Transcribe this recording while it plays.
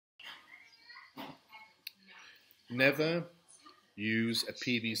Never use a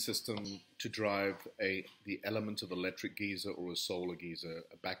PV system to drive the element of electric geyser or a solar geyser,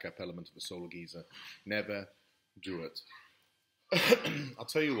 a backup element of a solar geyser. Never do it. I'll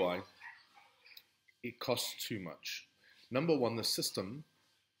tell you why. It costs too much. Number one, the system,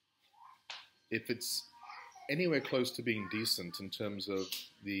 if it's anywhere close to being decent in terms of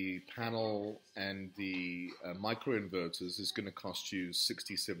the panel and the microinverters, is going to cost you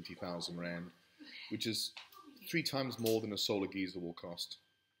 60, 70,000 Rand, which is 3 times more than a solar geyser will cost.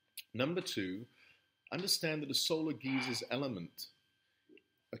 Number two, understand that a solar geyser's element,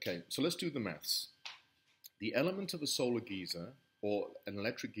 okay, so let's do the maths. The element of a solar geyser or an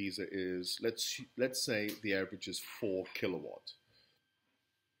electric geyser is, let's say the average is 4 kilowatt.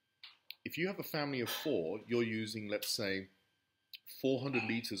 If you have a family of 4, you're using, let's say, 400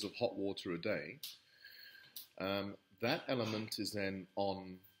 liters of hot water a day. That element is then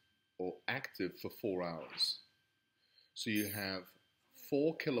on or active for 4 hours. So you have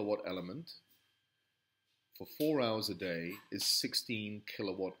 4 kilowatt element for 4 hours a day is 16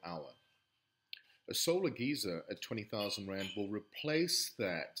 kilowatt hour. A solar geyser at 20,000 Rand will replace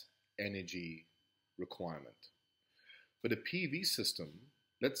that energy requirement. But a PV system,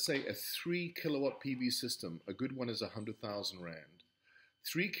 let's say a 3 kilowatt PV system, a good one is 100,000 Rand.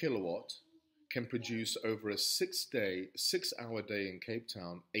 3 kilowatt can produce over a 6-hour day in Cape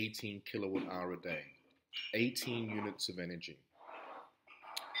Town, 18 kilowatt hour a day, 18 units of energy.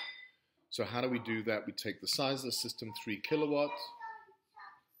 So how do we do that? We take the size of the system, 3 kilowatt.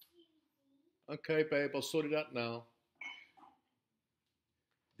 Okay, babe, I'll sort it out now.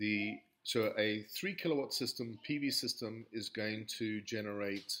 So a 3 kilowatt system, PV system, is going to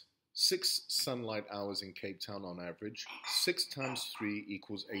generate 6 sunlight hours in Cape Town on average. 6 times 3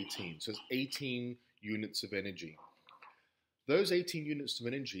 equals 18. So it's 18 units of energy. Those 18 units of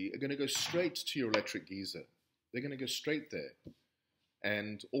energy are going to go straight to your electric geyser. They're going to go straight there.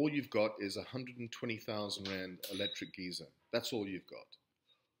 And all you've got is 120,000 Rand electric geyser. That's all you've got.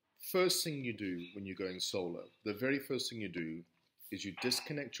 First thing you do when you're going solar, the very first thing you do is you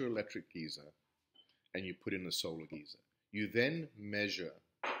disconnect your electric geyser and you put in a solar geyser. You then measure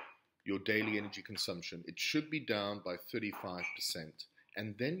your daily energy consumption. It should be down by 35%.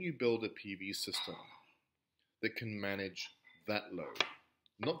 And then you build a PV system that can manage that load.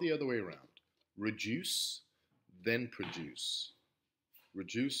 Not the other way around. Reduce, then produce.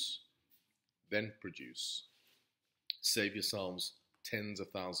 Reduce, then produce. Save yourselves tens of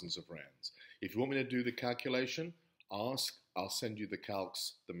thousands of Rands. If you want me to do the calculation, ask. I'll send you the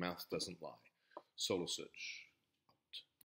calcs. The math doesn't lie. Solarsearch.